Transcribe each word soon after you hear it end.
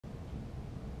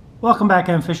Welcome back,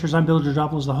 AMFishers. I'm Bill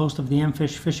Georgopoulos, the host of the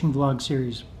AMFish fishing vlog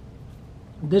series.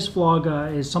 This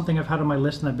vlog is something I've had on my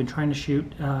list and I've been trying to shoot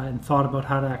and thought about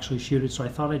how to actually shoot it, so I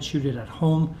thought I'd shoot it at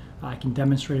home. I can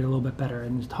demonstrate it a little bit better.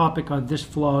 And the topic of this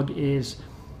vlog is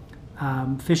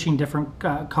fishing different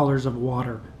colors of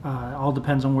water. All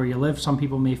depends on where you live. Some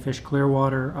people may fish clear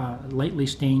water, lightly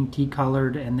stained,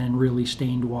 tea-colored, and then really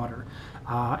stained water.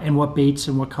 And what baits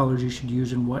and what colors you should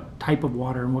use and what type of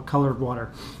water and what color of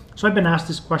water. So I've been asked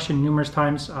this question numerous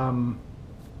times.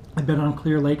 I've been on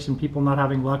clear lakes and people not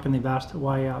having luck, and they've asked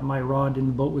why my rod in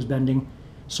the boat was bending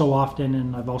so often,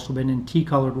 and I've also been in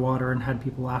tea-colored water and had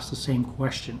people ask the same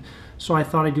question. So I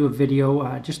thought I'd do a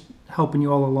video just helping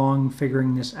you all along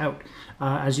figuring this out.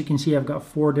 As you can see, I've got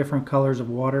 4 different colors of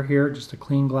water here, just a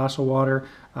clean glass of water,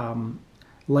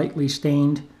 lightly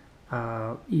stained,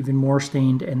 even more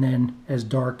stained, and then as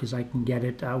dark as I can get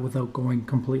it without going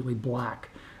completely black.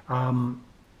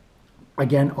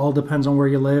 Again, all depends on where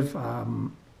you live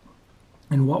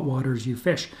and what waters you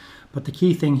fish. But the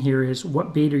key thing here is,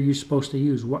 what bait are you supposed to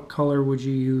use? What color would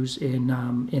you use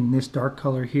in this dark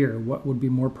color here? What would be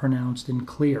more pronounced in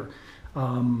clear?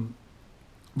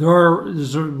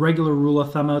 There's a regular rule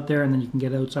of thumb out there, and then you can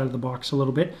get outside of the box a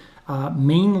little bit.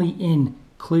 Mainly in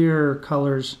clear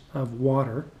colors of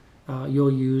water,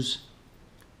 you'll use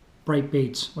bright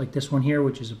baits like this one here,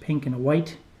 which is a pink and a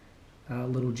white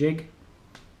little jig.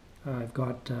 I've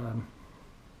got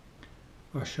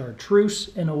a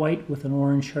chartreuse and a white with an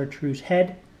orange chartreuse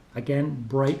head. Again,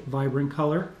 bright, vibrant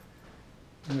color.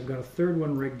 And I've got a third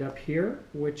one rigged up here,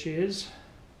 which is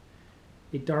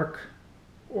a dark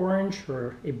orange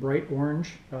or a bright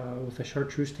orange with a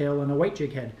chartreuse tail and a white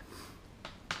jig head.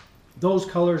 Those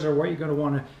colors are what you're going to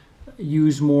want to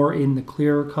use more in the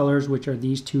clearer colors, which are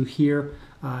these two here.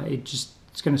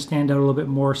 It's going to stand out a little bit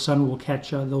more. Sun will catch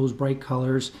those bright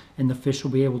colors, and the fish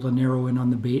will be able to narrow in on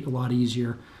the bait a lot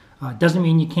easier. Doesn't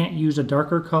mean you can't use a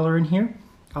darker color in here.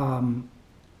 The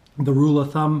rule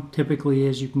of thumb typically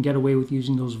is you can get away with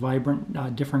using those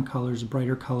vibrant, different colors,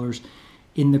 brighter colors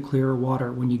in the clearer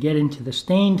water. When you get into the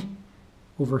stained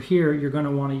over here, you're going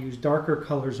to want to use darker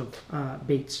colors of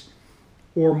baits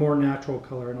or more natural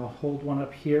color. And I'll hold one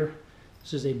up here.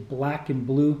 This is a black and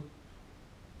blue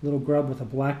little grub with a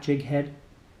black jig head.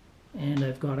 And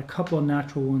I've got a couple of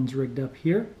natural ones rigged up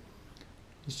here.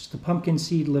 It's just a pumpkin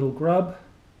seed little grub.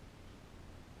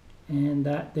 And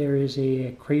that there is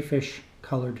a crayfish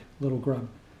colored little grub.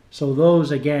 So those,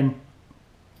 again,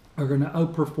 are going to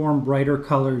outperform brighter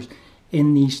colors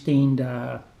in these stained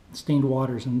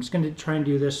waters. I'm just going to try and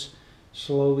do this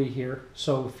slowly here.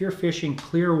 So if you're fishing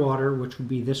clear water, which would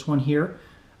be this one here,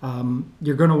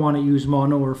 you're going to want to use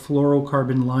mono or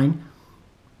fluorocarbon line.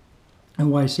 And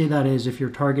why I say that is, if you're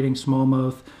targeting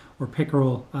smallmouth or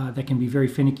pickerel that can be very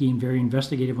finicky and very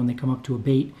investigative when they come up to a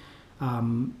bait,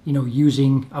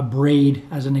 using a braid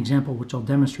as an example, which I'll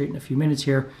demonstrate in a few minutes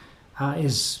here,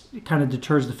 it kind of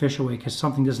deters the fish away because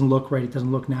something doesn't look right, it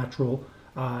doesn't look natural,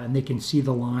 and they can see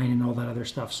the line and all that other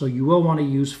stuff. So you will want to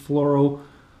use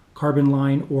fluorocarbon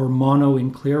line or mono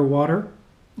in clear water.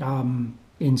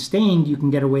 In stained, you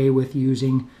can get away with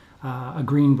using a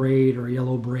green braid or a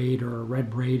yellow braid or a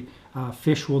red braid.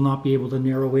 Fish will not be able to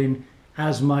narrow in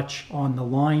as much on the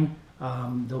line.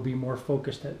 They'll be more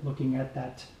focused at looking at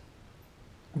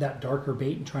that darker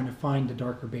bait and trying to find the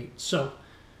darker bait. So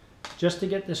just to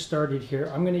get this started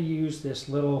here, I'm going to use this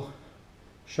little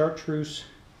chartreuse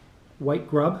white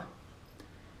grub.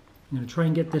 I'm going to try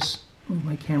and get this, move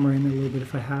my camera in a little bit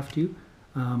if I have to.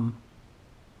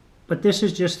 But this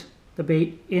is just the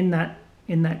bait in that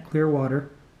clear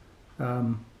water.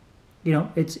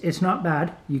 It's not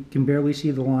bad. You can barely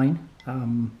see the line,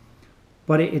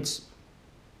 but it's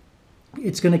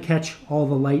going to catch all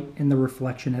the light and the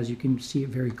reflection, as you can see it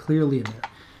very clearly in there.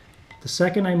 The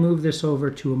second I move this over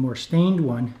to a more stained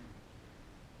one,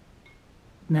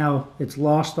 now it's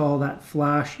lost all that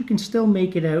flash. You can still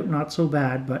make it out, not so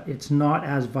bad, but it's not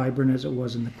as vibrant as it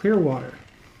was in the clear water.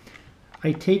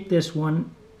 I take this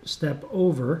one step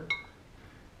over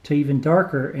to even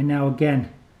darker, and now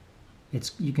again,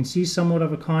 you can see somewhat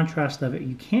of a contrast of it.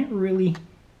 You can't really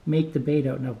make the bait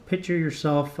out. Now picture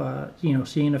yourself,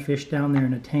 seeing a fish down there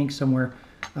in a tank somewhere.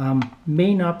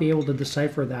 May not be able to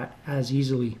decipher that as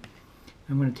easily.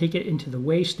 I'm going to take it into the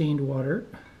way stained water,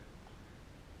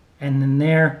 and then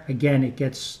there again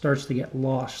it starts to get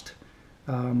lost.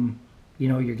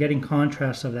 You're getting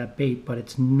contrast of that bait, but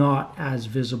it's not as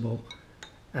visible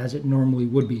as it normally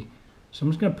would be. So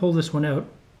I'm just going to pull this one out,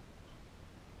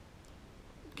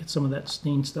 get some of that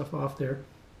stained stuff off there.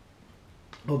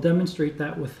 I'll demonstrate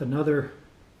that with another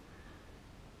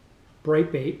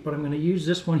bright bait, but I'm going to use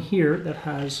this one here that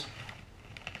has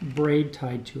braid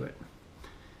tied to it.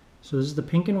 So this is the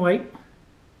pink and white.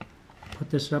 Put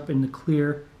this up in the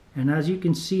clear, and as you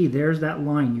can see, there's that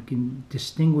line. You can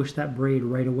distinguish that braid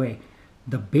right away.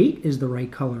 The bait is the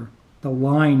right color. The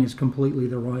line is completely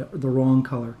the wrong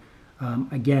color.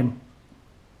 Again,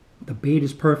 the bait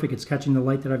is perfect. It's catching the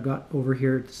light that I've got over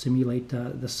here to simulate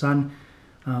the sun.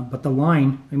 But the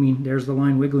line, I mean, there's the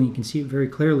line wiggling. You can see it very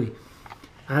clearly.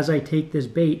 As I take this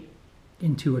bait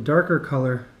into a darker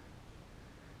color,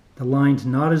 the line's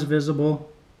not as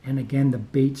visible, and again, the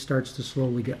bait starts to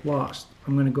slowly get lost.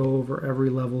 I'm going to go over every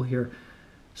level here.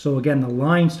 So again, the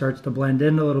line starts to blend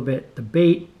in a little bit. The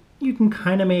bait, you can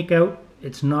kind of make out.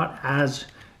 It's not as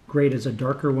great as a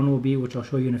darker one will be, which I'll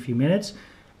show you in a few minutes.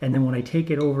 And then when I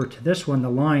take it over to this one, the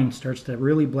line starts to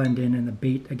really blend in, and the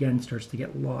bait again starts to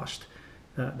get lost.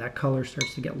 That color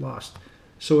starts to get lost.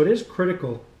 So it is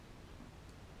critical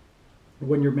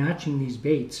when you're matching these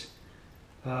baits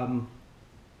to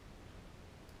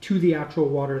the actual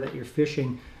water that you're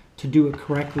fishing to do it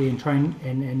correctly and try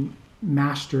and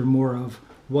master more of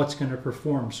what's going to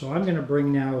perform. So I'm going to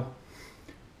bring now,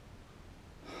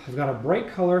 I've got a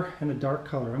bright color and a dark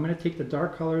color. I'm going to take the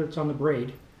dark color that's on the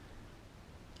braid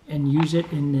and use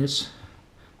it in this.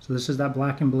 So this is that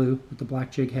black and blue with the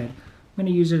black jig head. I'm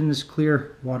going to use it in this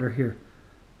clear water here.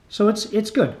 So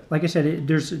it's good. Like I said,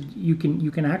 you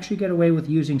can actually get away with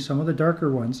using some of the darker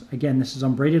ones. Again, this is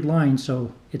on braided line,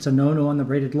 so it's a no-no on the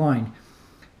braided line.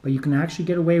 But you can actually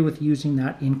get away with using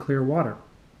that in clear water.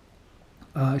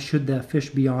 Should the fish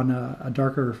be on a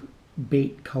darker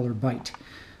bait color bite.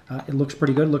 It looks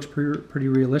pretty good, looks pretty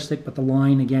realistic, but the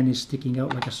line again is sticking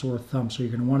out like a sore thumb. So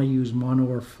you're going to want to use mono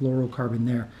or fluorocarbon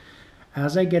there.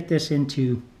 As I get this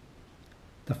into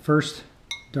the first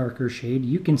darker shade,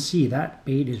 you can see that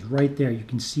bait is right there. You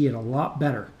can see it a lot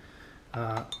better.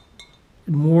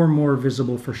 More and more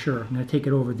visible for sure. I'm going to take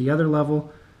it over the other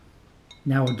level.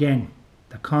 Now again,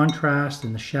 the contrast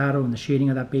and the shadow and the shading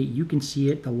of that bait, you can see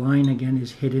it. The line again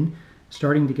is hidden,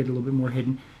 starting to get a little bit more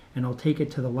hidden. And I'll take it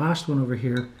to the last one over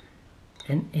here.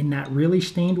 And in that really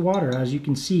stained water, as you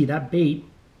can see, that bait,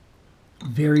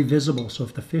 very visible. So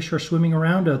if the fish are swimming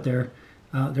around out there,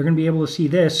 they're going to be able to see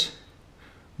this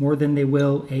more than they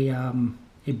will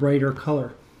a brighter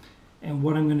color. And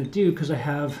what I'm going to do, because I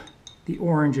have the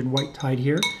orange and white tied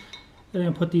here, I'm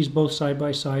going to put these both side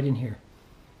by side in here.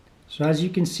 So as you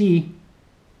can see,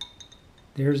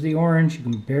 there's the orange. You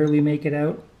can barely make it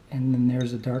out. And then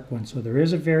there's the dark one. So there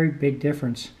is a very big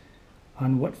difference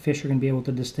on what fish are going to be able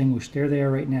to distinguish. There they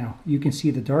are right now. You can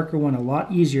see the darker one a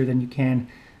lot easier than you can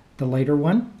the lighter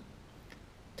one.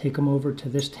 Take them over to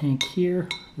this tank here.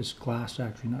 This glass,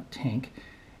 actually, not tank.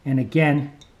 And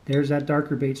again, there's that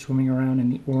darker bait swimming around in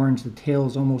the orange. The tail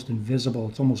is almost invisible.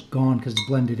 It's almost gone because it's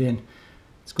blended in.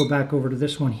 Let's go back over to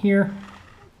this one here.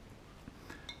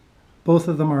 Both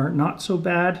of them are not so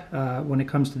bad when it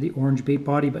comes to the orange bait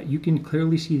body, but you can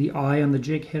clearly see the eye on the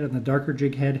jig head, on the darker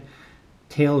jig head.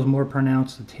 Tail is more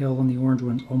pronounced. The tail on the orange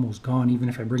one's almost gone. Even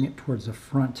if I bring it towards the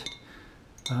front,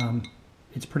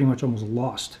 it's pretty much almost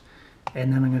lost.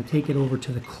 And then I'm going to take it over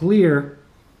to the clear,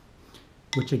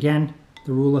 which again,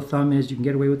 the rule of thumb is you can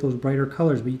get away with those brighter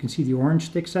colors, but you can see the orange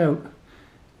sticks out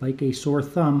like a sore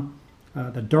thumb.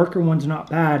 The darker one's not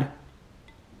bad,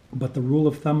 but the rule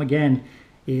of thumb again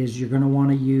is you're going to want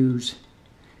to use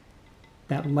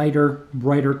that lighter,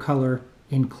 brighter color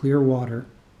in clear water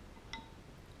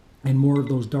and more of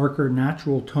those darker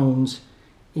natural tones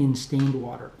in stained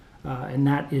water. And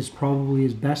that is probably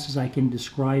as best as I can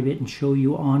describe it and show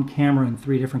you on camera in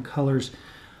 3 different colors.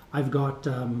 I've got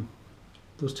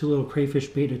those 2 little crayfish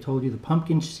bait I told you, the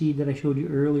pumpkin seed that I showed you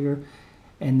earlier,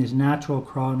 and this natural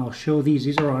craw, and I'll show these.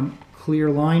 These are on clear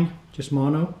line, just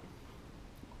mono.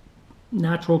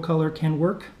 Natural color can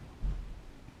work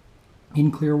in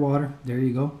clear water. There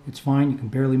you go. It's fine. You can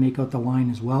barely make out the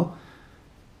line as well.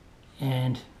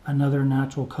 And another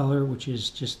natural color, which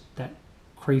is just that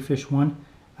crayfish one.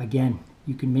 Again,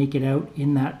 you can make it out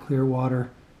in that clear water,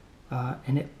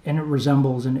 and it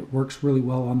resembles and it works really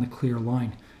well on the clear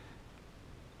line.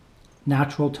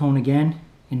 Natural tone again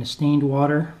in the stained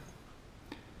water.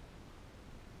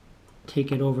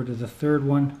 Take it over to the third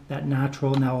one, that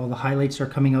natural. Now all the highlights are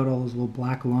coming out, all those little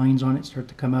black lines on it start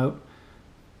to come out.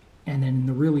 And then in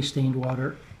the really stained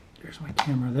water, there's my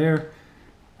camera there,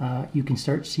 you can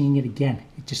start seeing it again.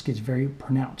 It just gets very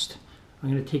pronounced. I'm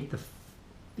going to take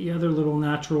the other little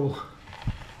natural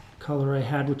color I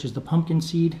had, which is the pumpkin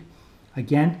seed.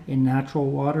 Again, in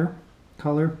natural water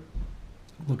color.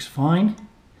 Looks fine.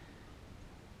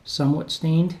 Somewhat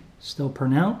stained, still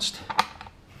pronounced.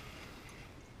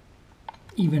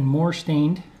 Even more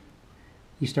stained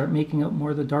you start making out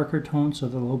more of the darker tones, so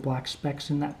the little black specks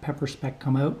in that pepper speck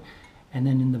come out. And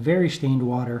then in the very stained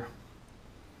water,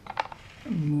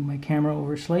 let me move my camera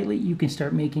over slightly, you can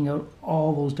start making out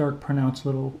all those dark pronounced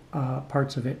little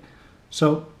parts of it.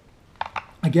 So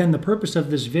again, the purpose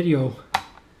of this video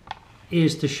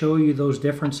is to show you those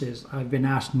differences. I've been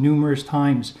asked numerous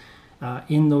times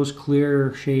in those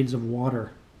clear shades of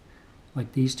water,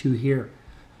 like these two here,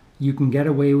 you can get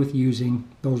away with using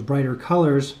those brighter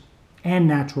colors and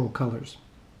natural colors.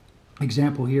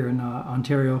 Example here in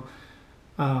Ontario,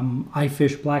 I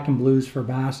fish black and blues for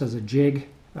bass as a jig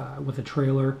with a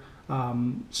trailer.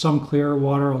 Some clear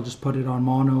water, I'll just put it on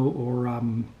mono or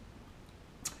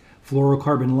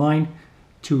fluorocarbon line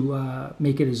to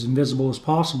make it as invisible as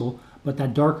possible. But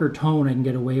that darker tone, I can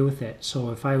get away with it.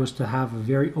 So if I was to have a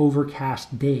very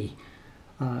overcast day,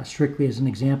 strictly as an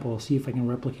example, I'll see if I can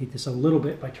replicate this a little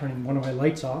bit by turning one of my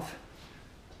lights off.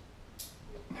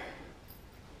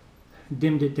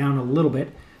 Dimmed it down a little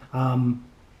bit.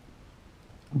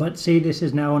 But say this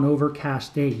is now an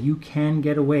overcast day, you can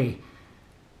get away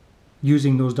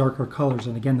using those darker colors.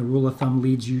 And again, the rule of thumb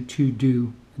leads you to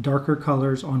do darker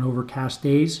colors on overcast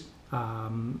days.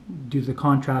 Due to the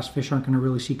contrast, fish aren't going to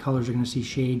really see colors, they're going to see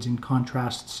shades and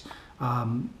contrasts.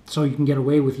 So you can get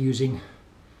away with using,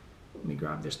 let me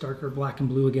grab this darker black and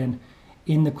blue again,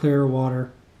 in the clearer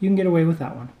water. You can get away with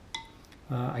that one.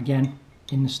 Again,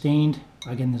 in the stained,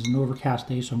 again, there's an overcast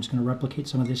day, so I'm just going to replicate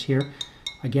some of this here.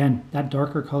 Again, that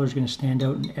darker color is going to stand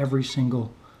out in every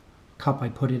single cup I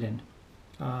put it in.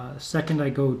 Second, I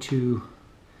go to,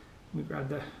 let me grab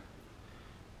the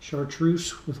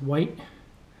chartreuse with white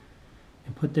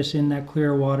and put this in that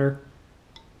clear water.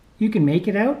 You can make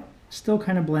it out, still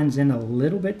kind of blends in a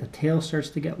little bit. The tail starts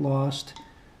to get lost.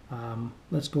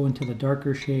 Let's go into the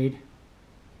darker shade.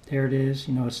 There it is.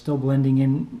 You know, it's still blending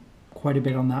in quite a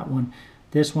bit on that one.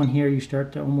 This one here, you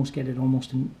start to almost get it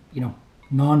almost, you know,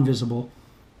 non-visible.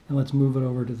 And let's move it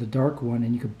over to the dark one,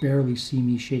 and you could barely see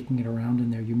me shaking it around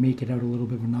in there. You make it out a little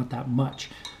bit, but not that much.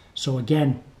 So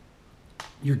again,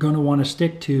 you're going to want to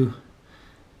stick to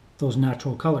those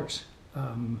natural colors.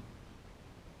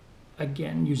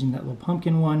 Again, using that little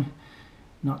pumpkin one,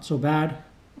 not so bad.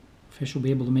 Fish will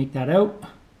be able to make that out.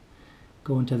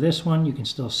 Go into this one, you can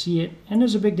still see it, and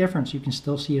there's a big difference. You can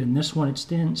still see it in this one. It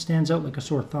stands out like a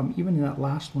sore thumb. Even in that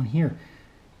last one here,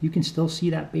 you can still see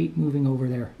that bait moving over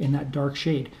there in that dark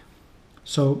shade.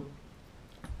 So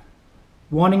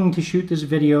wanting to shoot this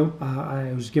video,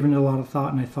 I was giving it a lot of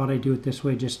thought, and I thought I'd do it this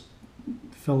way, just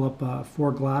fill up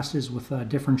 4 glasses with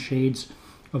different shades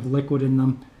of liquid in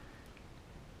them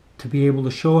to be able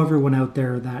to show everyone out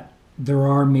there that there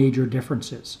are major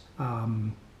differences.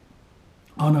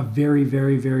 On a very,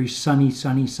 very, very sunny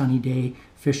day,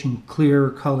 fishing clear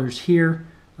colors here.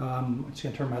 I'm just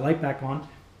going to turn my light back on.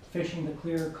 Fishing the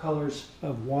clear colors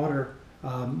of water,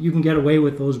 you can get away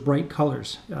with those bright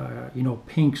colors. You know,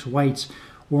 pinks, whites,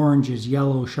 oranges,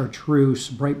 yellow, chartreuse,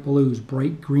 bright blues,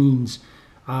 bright greens.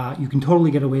 You can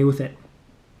totally get away with it.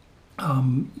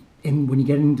 And when you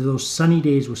get into those sunny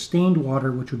days with stained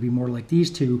water, which would be more like these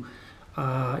two,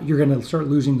 you're going to start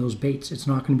losing those baits. It's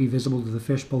not going to be visible to the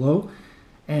fish below,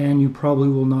 and you probably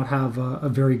will not have a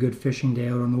very good fishing day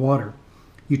out on the water.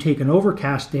 You take an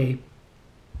overcast day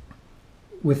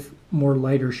with more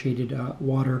lighter shaded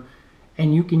water,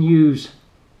 and you can use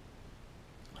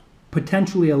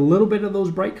potentially a little bit of those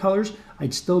bright colors.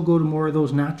 I'd still go to more of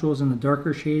those naturals in the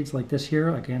darker shades like this here,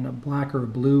 again, a black or a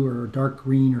blue or a dark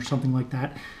green or something like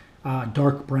that,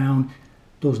 dark brown.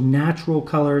 Those natural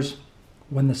colors,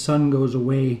 when the sun goes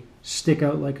away, stick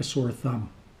out like a sore thumb.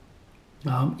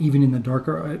 Even in the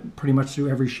darker, pretty much through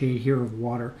every shade here of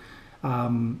water.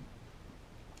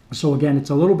 So again, it's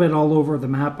a little bit all over the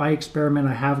map. I experiment.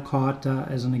 I have caught,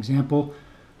 as an example,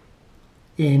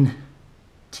 in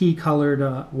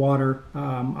tea-colored water.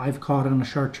 I've caught on a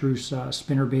chartreuse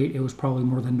spinnerbait. It was probably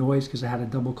more the noise because it had a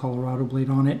double Colorado blade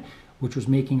on it, which was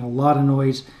making a lot of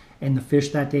noise. And the fish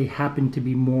that day happened to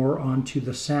be more onto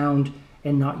the sound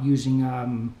and not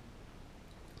using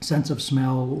sense of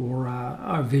smell or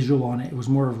a visual on it. It was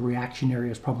more of reactionary. I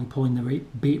was probably pulling the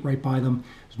bait right by them.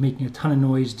 It was making a ton of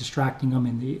noise, distracting them,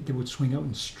 and they would swing out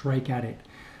and strike at it.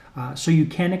 So you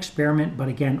can experiment, but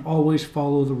again, always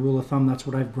follow the rule of thumb. That's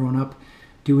what I've grown up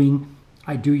doing.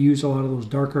 I do use a lot of those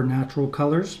darker natural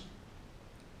colors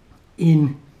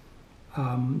in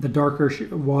the darker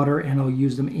water, and I'll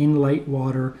use them in light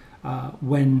water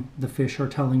when the fish are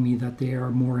telling me that they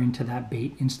are more into that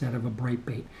bait instead of a bright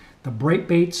bait. The bright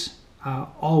baits,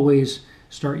 always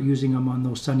start using them on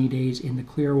those sunny days in the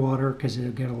clear water because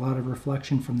it'll get a lot of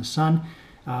reflection from the sun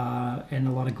and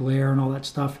a lot of glare and all that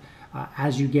stuff.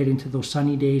 As you get into those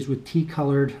sunny days with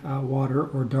tea-colored water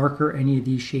or darker, any of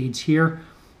these shades here,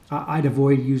 I'd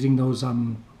avoid using those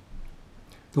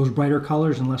brighter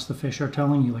colors unless the fish are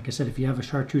telling you. Like I said, if you have a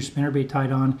chartreuse spinnerbait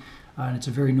tied on and it's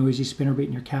a very noisy spinnerbait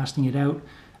and you're casting it out,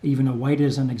 even a white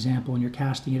as an example, and you're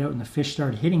casting it out and the fish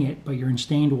start hitting it, but you're in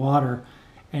stained water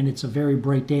and it's a very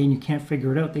bright day and you can't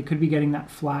figure it out, they could be getting that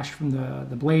flash from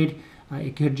the blade.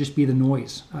 It could just be the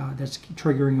noise that's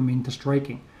triggering them into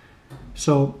striking.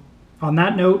 So on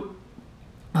that note,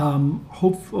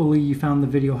 hopefully you found the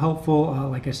video helpful.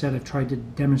 Like I said, I've tried to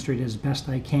demonstrate as best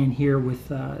I can here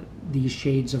with these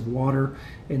shades of water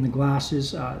in the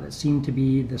glasses. That seemed to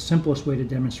be the simplest way to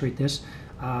demonstrate this.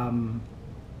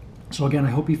 So again, I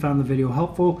hope you found the video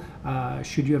helpful.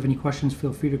 Should you have any questions,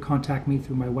 feel free to contact me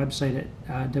through my website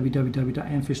at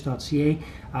www.amfish.ca.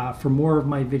 For more of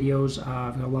my videos,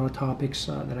 I've got a lot of topics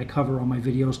that I cover on my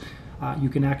videos. You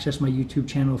can access my YouTube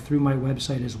channel through my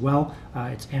website as well.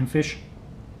 It's AMFisH.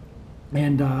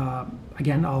 And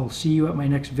again, I'll see you at my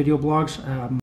next video blogs.